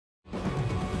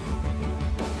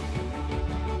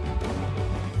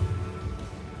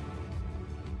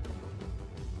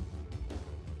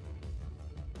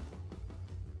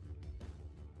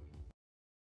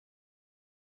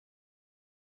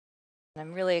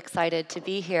I'm really excited to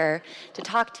be here to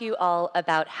talk to you all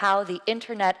about how the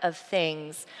Internet of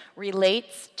Things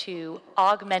relates to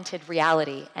augmented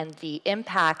reality and the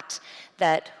impact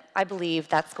that I believe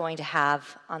that's going to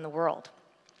have on the world,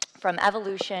 from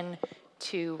evolution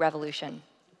to revolution.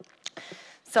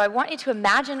 So I want you to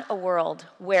imagine a world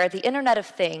where the Internet of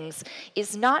Things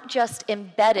is not just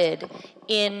embedded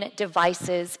in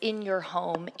devices, in your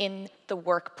home, in the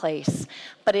workplace,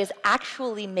 but is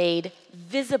actually made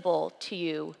visible to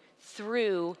you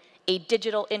through a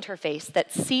digital interface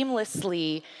that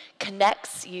seamlessly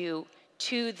connects you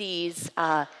to these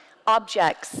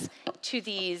objects, to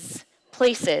these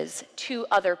places, to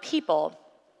other people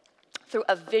through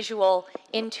a visual,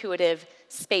 intuitive,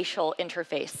 spatial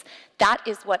interface. That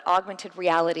is what augmented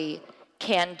reality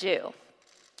can do.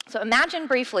 So imagine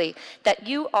briefly that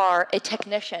you are a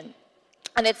technician,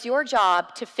 and it's your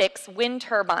job to fix wind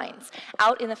turbines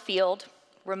out in the field,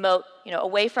 remote,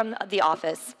 away from the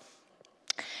office.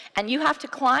 And you have to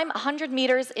climb 100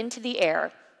 meters into the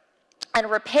air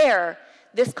and repair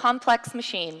this complex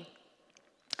machine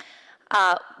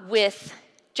with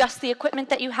just the equipment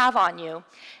that you have on you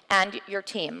and your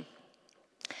team.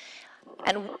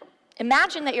 And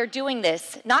imagine that you're doing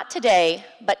this, not today,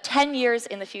 but 10 years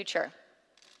in the future,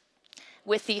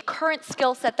 with the current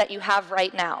skill set that you have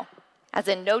right now, as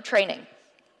in no training.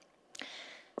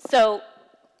 So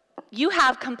you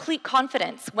have complete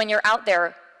confidence when you're out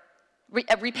there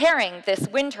repairing this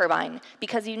wind turbine,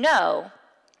 because you know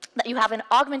that you have an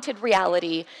augmented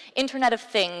reality, Internet of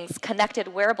Things, connected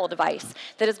wearable device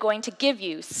that is going to give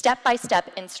you step-by-step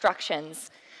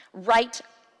instructions right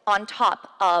on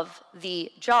top of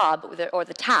the job or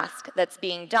the task that's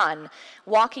being done,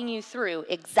 walking you through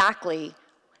exactly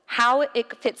how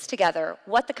it fits together,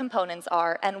 what the components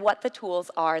are, and what the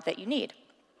tools are that you need.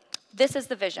 This is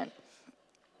the vision.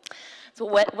 So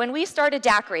when we started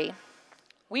Daqri,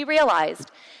 we realized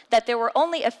that there were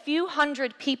only a few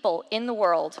hundred people in the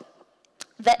world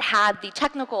that had the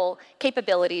technical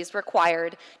capabilities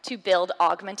required to build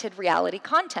augmented reality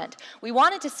content. We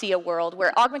wanted to see a world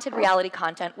where augmented reality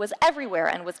content was everywhere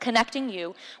and was connecting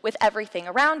you with everything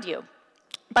around you.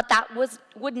 But that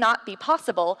would not be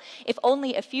possible if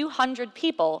only a few hundred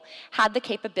people had the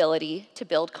capability to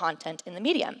build content in the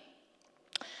medium.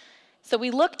 So we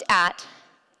looked at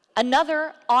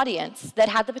another audience that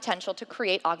had the potential to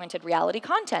create augmented reality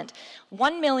content.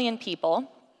 1 million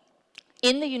people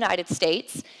in the United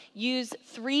States use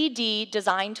 3D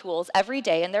design tools every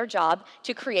day in their job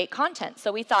to create content.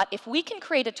 So we thought, if we can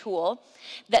create a tool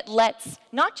that lets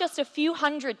not just a few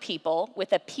hundred people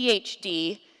with a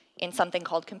PhD in something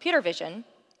called computer vision,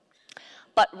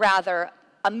 but rather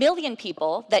 1 million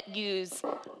people that use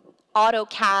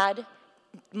AutoCAD,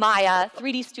 Maya,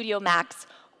 3D Studio Max,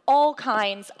 all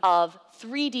kinds of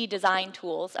 3D design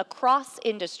tools across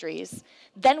industries,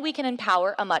 then we can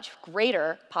empower a much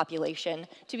greater population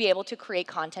to be able to create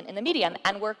content in the medium.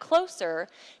 And we're closer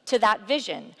to that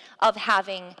vision of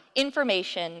having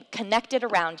information connected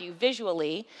around you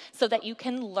visually so that you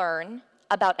can learn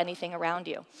about anything around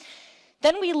you.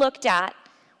 Then we looked at,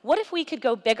 what if we could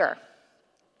go bigger?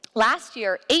 Last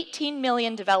year, 18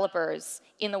 million developers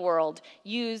in the world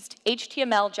used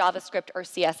HTML, JavaScript, or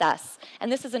CSS. And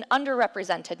this is an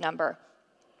underrepresented number.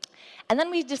 And then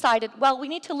we decided, well, we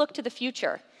need to look to the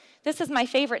future. This is my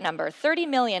favorite number. 30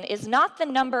 million is not the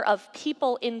number of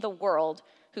people in the world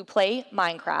who play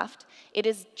Minecraft. It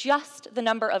is just the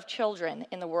number of children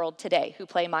in the world today who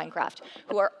play Minecraft,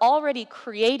 who are already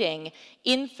creating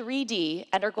in 3D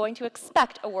and are going to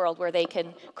expect a world where they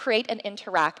can create and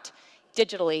interact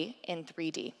digitally in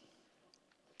 3D.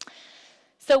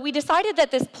 So we decided that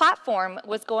this platform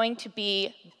was going to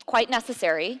be quite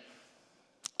necessary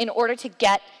in order to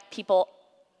get people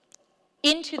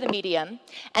into the medium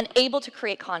and able to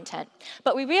create content.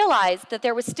 But we realized that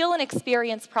there was still an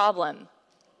experience problem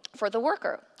for the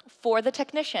worker, for the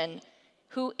technician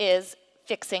who is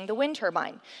fixing the wind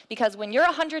turbine. Because when you're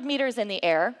 100 meters in the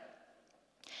air,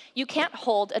 you can't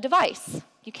hold a device.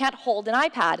 You can't hold an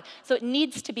iPad. So it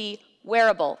needs to be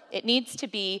wearable. It needs to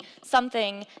be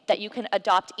something that you can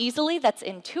adopt easily, that's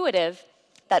intuitive,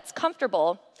 that's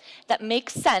comfortable, that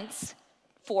makes sense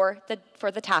for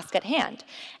the task at hand.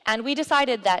 And we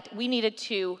decided that we needed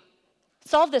to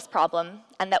solve this problem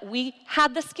and that we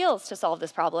had the skills to solve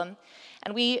this problem.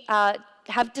 And we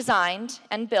have designed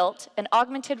and built an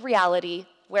augmented reality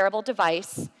wearable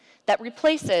device that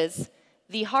replaces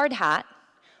the hard hat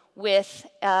with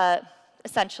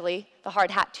essentially the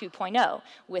hard hat 2.0,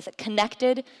 with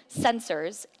connected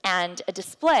sensors and a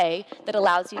display that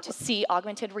allows you to see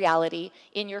augmented reality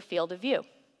in your field of view.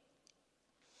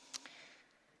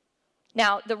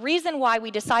 Now, the reason why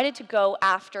we decided to go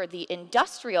after the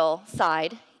industrial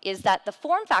side is that the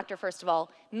form factor, first of all,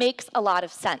 makes a lot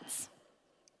of sense.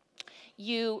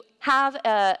 You have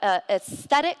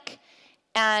aesthetic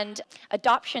and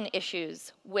adoption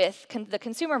issues with the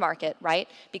consumer market, right?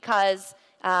 Because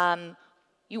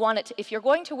you want it to, if you're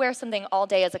going to wear something all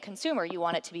day as a consumer, you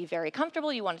want it to be very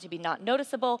comfortable, you want it to be not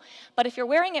noticeable. But if you're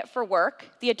wearing it for work,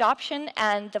 the adoption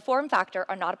and the form factor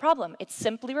are not a problem. It's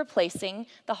simply replacing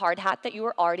the hard hat that you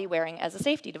were already wearing as a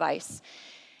safety device.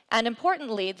 And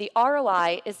importantly, the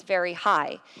ROI is very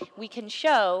high. We can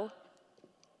show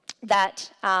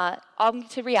that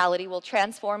augmented reality will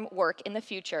transform work in the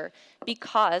future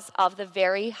because of the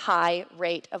very high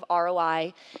rate of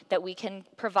ROI that we can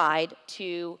provide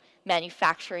to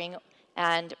manufacturing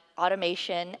and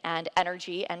automation and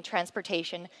energy and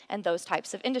transportation and those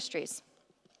types of industries.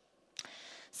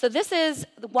 So this is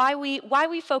why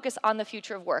we focus on the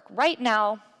future of work. Right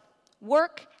now,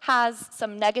 work has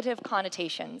some negative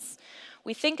connotations.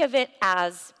 We think of it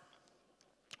as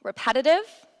repetitive,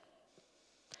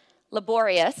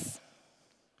 laborious,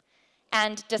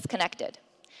 and disconnected.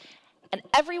 And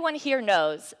everyone here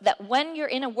knows that when you're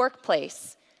in a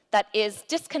workplace that is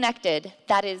disconnected,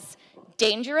 that is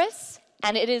dangerous,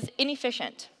 and it is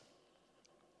inefficient.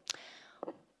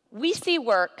 We see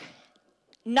work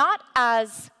not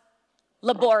as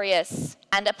laborious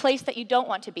and a place that you don't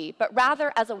want to be, but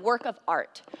rather as a work of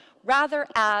art, rather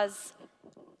as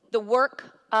the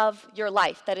work of your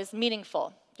life that is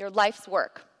meaningful, your life's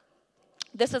work.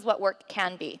 This is what work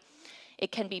can be.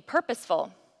 It can be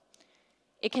purposeful,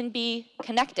 it can be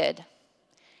connected,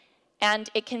 and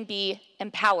it can be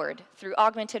empowered through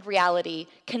augmented reality,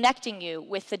 connecting you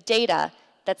with the data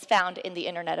that's found in the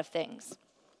Internet of Things.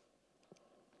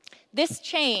 This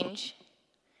change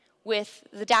with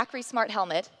the Daqri smart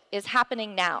helmet is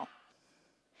happening now.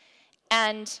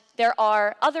 And there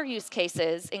are other use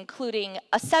cases, including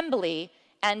assembly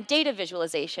and data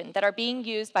visualization, that are being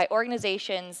used by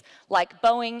organizations like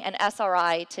Boeing and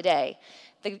SRI today.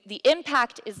 The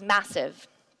impact is massive.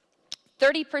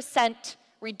 30%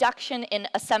 reduction in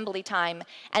assembly time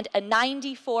and a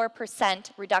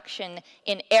 94% reduction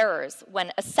in errors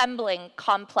when assembling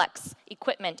complex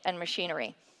equipment and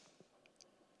machinery.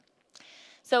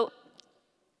 So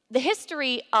the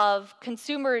history of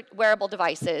consumer wearable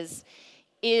devices,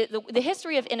 the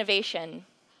history of innovation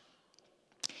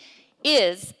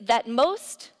is that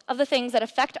most of the things that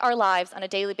affect our lives on a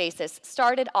daily basis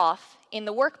started off in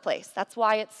the workplace. That's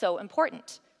why it's so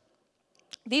important.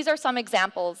 These are some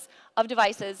examples of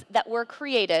devices that were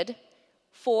created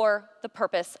for the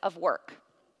purpose of work.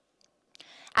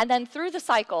 And then through the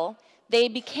cycle, they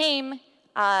became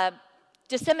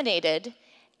disseminated,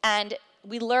 and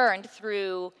we learned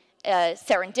through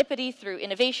serendipity, through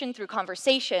innovation, through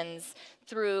conversations,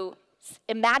 through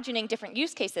imagining different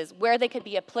use cases where they could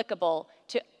be applicable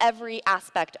to every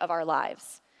aspect of our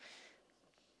lives.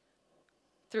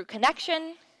 Through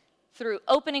connection, through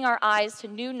opening our eyes to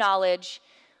new knowledge,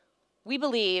 we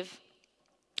believe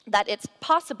that it's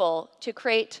possible to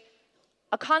create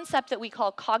a concept that we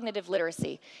call cognitive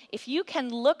literacy. If you can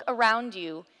look around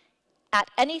you at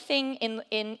anything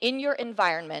in your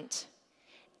environment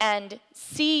and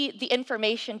see the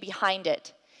information behind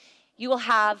it, you will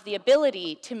have the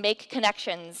ability to make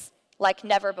connections like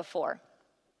never before.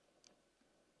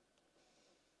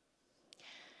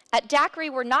 At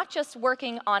Daqri, we're not just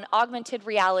working on augmented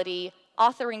reality,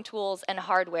 authoring tools, and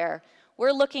hardware.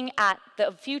 We're looking at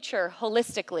the future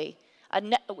holistically,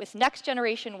 with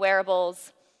next-generation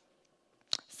wearables,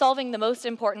 solving the most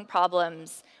important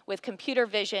problems with computer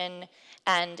vision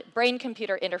and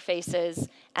brain-computer interfaces,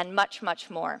 and much,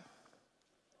 much more.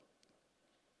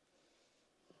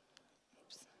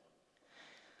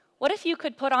 What if you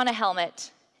could put on a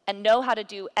helmet and know how to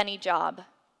do any job?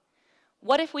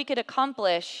 What if we could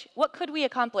accomplish, what could we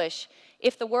accomplish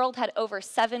if the world had over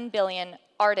 7 billion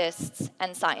artists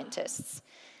and scientists?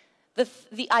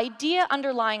 The idea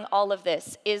underlying all of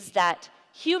this is that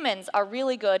humans are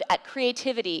really good at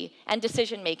creativity and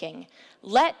decision-making.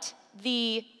 Let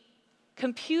the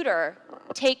computer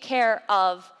take care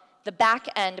of the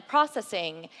back-end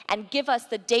processing and give us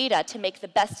the data to make the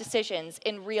best decisions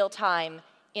in real time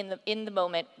in the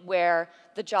moment where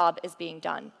the job is being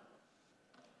done.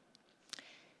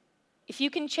 If you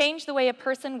can change the way a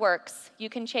person works, you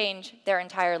can change their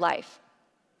entire life.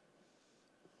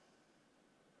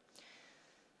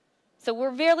 So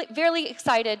we're very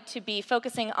excited to be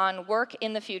focusing on work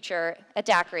in the future at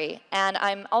Daqri, and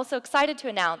I'm also excited to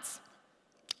announce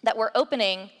that we're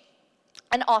opening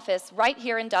an office right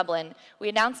here in Dublin. We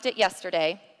announced it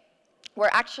yesterday, We're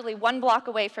actually 1 block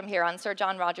away from here on Sir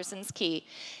John Rogerson's Quay.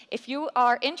 If you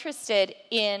are interested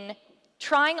in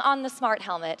trying on the smart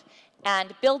helmet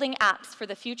and building apps for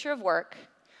the future of work,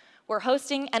 we're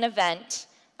hosting an event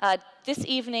this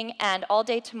evening and all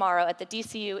day tomorrow at the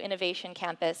DCU Innovation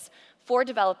Campus for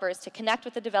developers to connect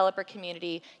with the developer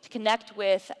community, to connect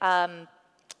with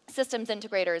systems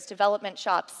integrators, development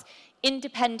shops,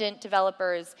 independent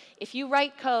developers. If you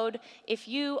write code, if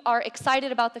you are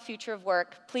excited about the future of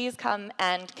work, please come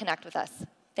and connect with us.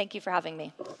 Thank you for having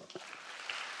me.